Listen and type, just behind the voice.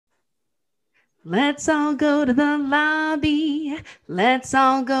Let's all go to the lobby. Let's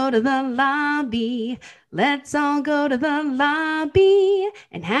all go to the lobby. Let's all go to the lobby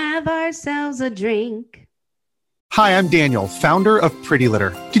and have ourselves a drink. Hi, I'm Daniel, founder of Pretty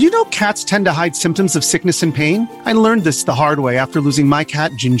Litter. Did you know cats tend to hide symptoms of sickness and pain? I learned this the hard way after losing my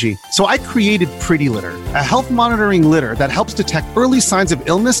cat, Gingy. So I created Pretty Litter, a health monitoring litter that helps detect early signs of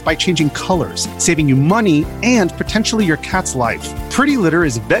illness by changing colors, saving you money and potentially your cat's life. Pretty Litter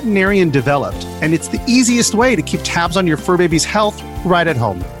is veterinarian developed, and it's the easiest way to keep tabs on your fur baby's health right at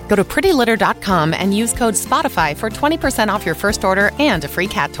home. Go to prettylitter.com and use code SPOTIFY for 20% off your first order and a free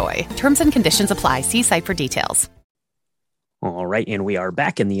cat toy. Terms and conditions apply. See site for details. All right, and we are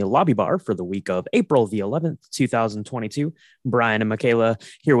back in the lobby bar for the week of April the 11th, 2022. Brian and Michaela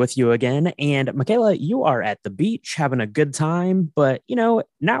here with you again. And Michaela, you are at the beach having a good time, but now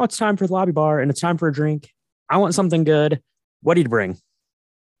it's time for the lobby bar and it's time for a drink. I want something good. What do you bring?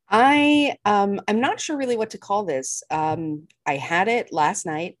 I'm not sure really what to call this. I had it last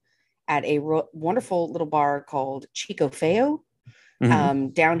night at a wonderful little bar called Chico Feo,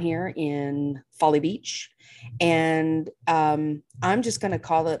 down here in Folly Beach. And I'm just going to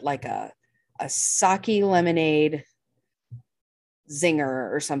call it like a sake lemonade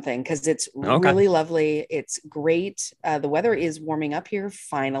zinger or something, because it's really lovely. It's great. The weather is warming up here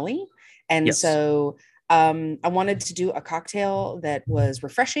finally. And so I wanted to do a cocktail that was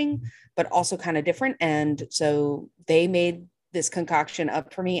refreshing, but also kind of different. And so they made this concoction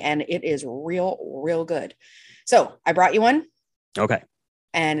up for me, and it is real good. So I brought you one. Okay.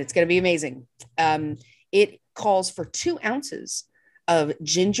 And it's going to be amazing. It calls for 2 ounces of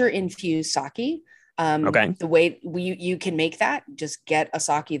ginger infused sake. The way you can make that, just get a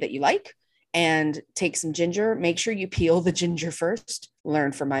sake that you like and take some ginger. Make sure you peel the ginger first.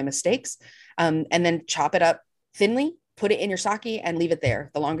 Learn from my mistakes. And then chop it up thinly, put it in your sake and leave it there.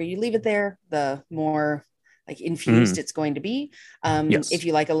 The longer you leave it there, the more like infused it's going to be. If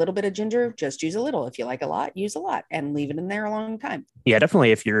you like a little bit of ginger, just use a little. If you like a lot, use a lot and leave it in there a long time. Yeah,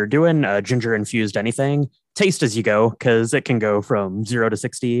 definitely. If you're doing ginger infused anything, taste as you go, because it can go from 0 to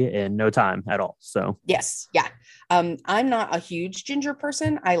 60 in no time at all. So yes. Yeah. I'm not a huge ginger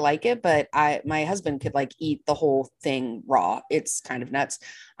person. I like it, but my husband could like eat the whole thing raw. It's kind of nuts.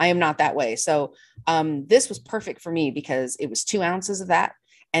 I am not that way. So this was perfect for me because it was 2 ounces of that.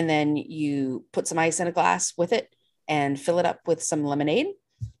 And then you put some ice in a glass with it and fill it up with some lemonade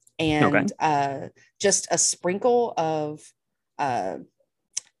and just a sprinkle of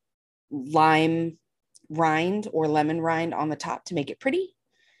lime rind or lemon rind on the top to make it pretty.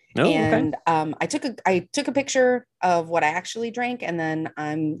 I took a picture of what I actually drank, and then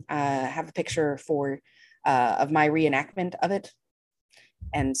have a picture of my reenactment of it.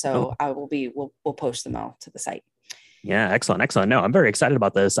 And so we'll post them all to the site. Yeah, excellent. No, I'm very excited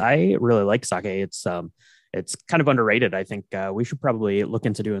about this. I really like sake. It's kind of underrated. I think we should probably look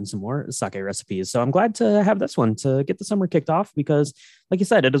into doing some more sake recipes. So I'm glad to have this one to get the summer kicked off, because like you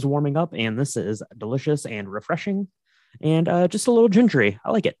said, it is warming up and this is delicious and refreshing and just a little gingery.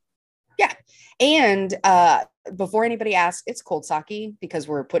 I like it. Yeah. And before anybody asks, it's cold sake because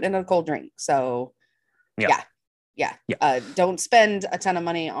we're putting in a cold drink. So yeah. Don't spend a ton of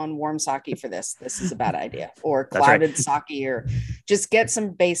money on warm sake for this. This is a bad idea. Or clouded sake, or just get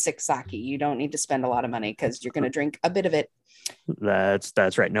some basic sake. You don't need to spend a lot of money because you're going to drink a bit of it.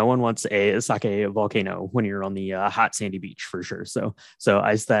 That's right. No one wants a sake volcano when you're on the hot sandy beach, for sure. So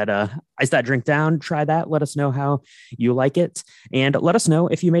ice that drink down. Try that. Let us know how you like it, and let us know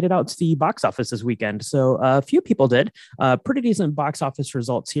if you made it out to the box office this weekend. So a few people did. Pretty decent box office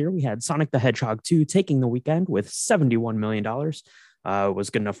results here. We had Sonic the Hedgehog 2 taking the weekend with $71 million. Was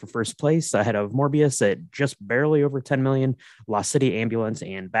good enough for first place, ahead of Morbius at just barely over 10 million. Lost City, Ambulance,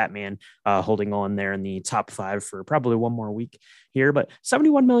 and Batman holding on there in the top 5 for probably one more week here. But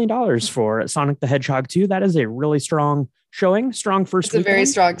 $71 million for Sonic the Hedgehog 2. That is a really strong showing. Strong first week. It's a very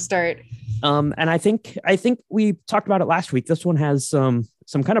strong start. And I think we talked about it last week. This one has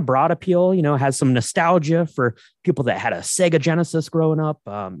some kind of broad appeal, has some nostalgia for people that had a Sega Genesis growing up.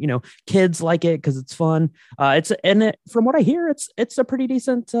 Kids like it because it's fun. From what I hear, it's a pretty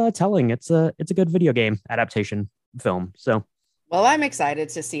decent telling. It's a good video game adaptation film. So, well, I'm excited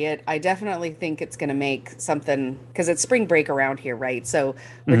to see it. I definitely think it's going to make something, because it's spring break around here, right? So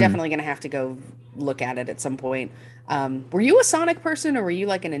we're definitely going to have to go look at it at some point. Were you a Sonic person, or were you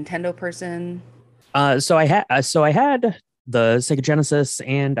like a Nintendo person? So I had the Sega Genesis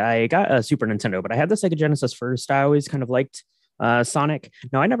and I got a Super Nintendo, but I had the Sega Genesis first. I always kind of liked Sonic.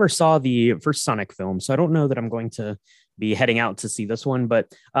 Now, I never saw the first Sonic film, so I don't know that I'm going to be heading out to see this one,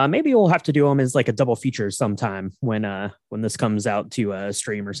 but maybe we'll have to do them as like a double feature sometime when this comes out to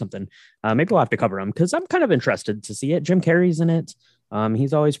stream or something. Maybe we'll have to cover them because I'm kind of interested to see it. Jim Carrey's in it.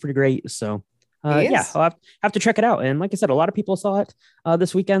 He's always pretty great. So yeah, I'll have to check it out. And like I said, a lot of people saw it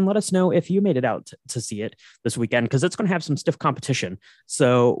this weekend. Let us know if you made it out to see it this weekend, because it's going to have some stiff competition.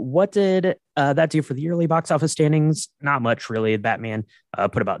 So what did that do for the yearly box office standings? Not much, really. Batman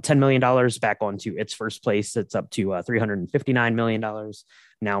put about $10 million back onto its first place. It's up to $359 million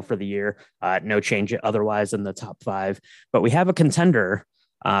now for the year. No change otherwise in the top 5. But we have a contender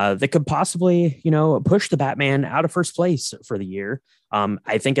that could possibly, push the Batman out of first place for the year.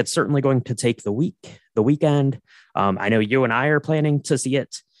 I think it's certainly going to take the weekend. I know you and I are planning to see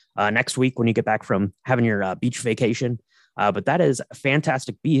it next week when you get back from having your beach vacation. But that is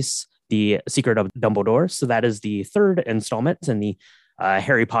Fantastic Beasts, The Secret of Dumbledore. So that is the 3rd installment in the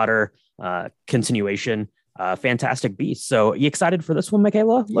Harry Potter continuation, Fantastic Beasts. So you excited for this one,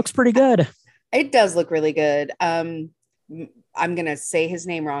 Michaela? Looks pretty good. It does look really good. I'm going to say his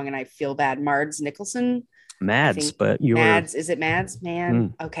name wrong and I feel bad. Mads Nicholson. Mads, but you Mads, is it Mads?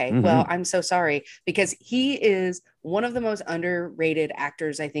 Man. Okay. Mm-hmm. Well, I'm so sorry because he is one of the most underrated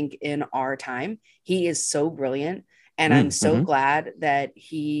actors, I think, in our time. He is so brilliant. And I'm so glad that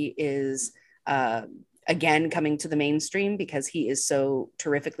he is, again, coming to the mainstream because he is so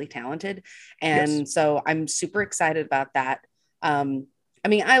terrifically talented. And so I'm super excited about that. I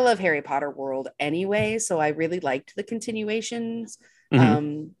mean, I love Harry Potter world anyway, so I really liked the continuations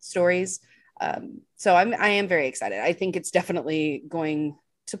stories. So I am very excited. I think it's definitely going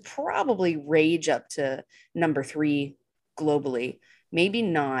to probably rage up to number 3 globally. Maybe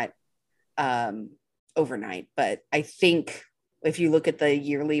not overnight, but I think if you look at the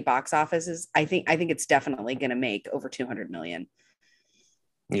yearly box offices, I think it's definitely going to make over 200 million.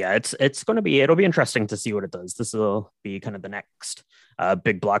 Yeah, it's going to be, it'll be interesting to see what it does. This will be kind of the next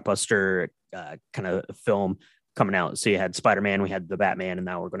big blockbuster kind of film coming out. So you had Spider-Man, we had the Batman, and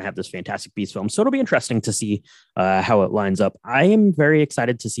now we're going to have this Fantastic Beasts film. So it'll be interesting to see how it lines up. I am very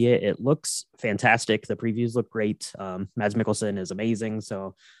excited to see it. It looks fantastic. The previews look great. Mads Mikkelsen is amazing.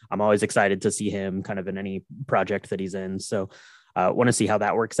 So I'm always excited to see him kind of in any project that he's in. So want to see how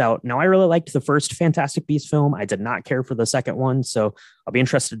that works out. Now, I really liked the first Fantastic Beasts film. I did not care for the second one. So I'll be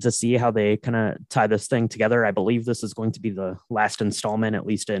interested to see how they kind of tie this thing together. I believe this is going to be the last installment, at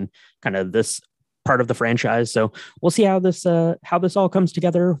least in kind of this part of the franchise. So we'll see how this all comes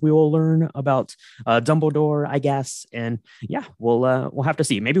together. We will learn about Dumbledore, I guess. And yeah, we'll have to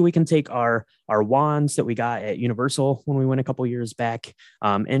see. Maybe we can take our wands that we got at Universal when we went a couple years back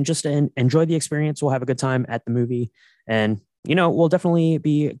and just enjoy the experience. We'll have a good time at the movie. And we'll definitely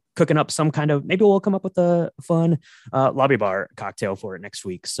be cooking up some kind of, maybe we'll come up with a fun lobby bar cocktail for it next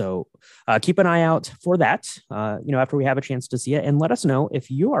week. So keep an eye out for that, after we have a chance to see it. And let us know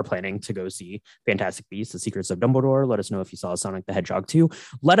if you are planning to go see Fantastic Beasts, The Secrets of Dumbledore. Let us know if you saw Sonic the Hedgehog 2.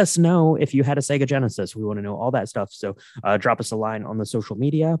 Let us know if you had a Sega Genesis. We want to know all that stuff. So drop us a line on the social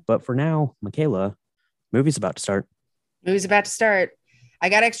media. But for now, Michaela, movie's about to start. I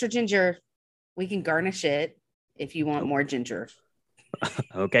got extra ginger. We can garnish it if you want more ginger.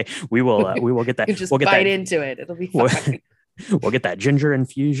 Okay, we will get that. Just we'll get bite that, into it. It'll be fine. We'll get that ginger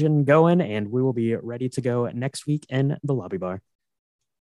infusion going, and we will be ready to go next week in the lobby bar.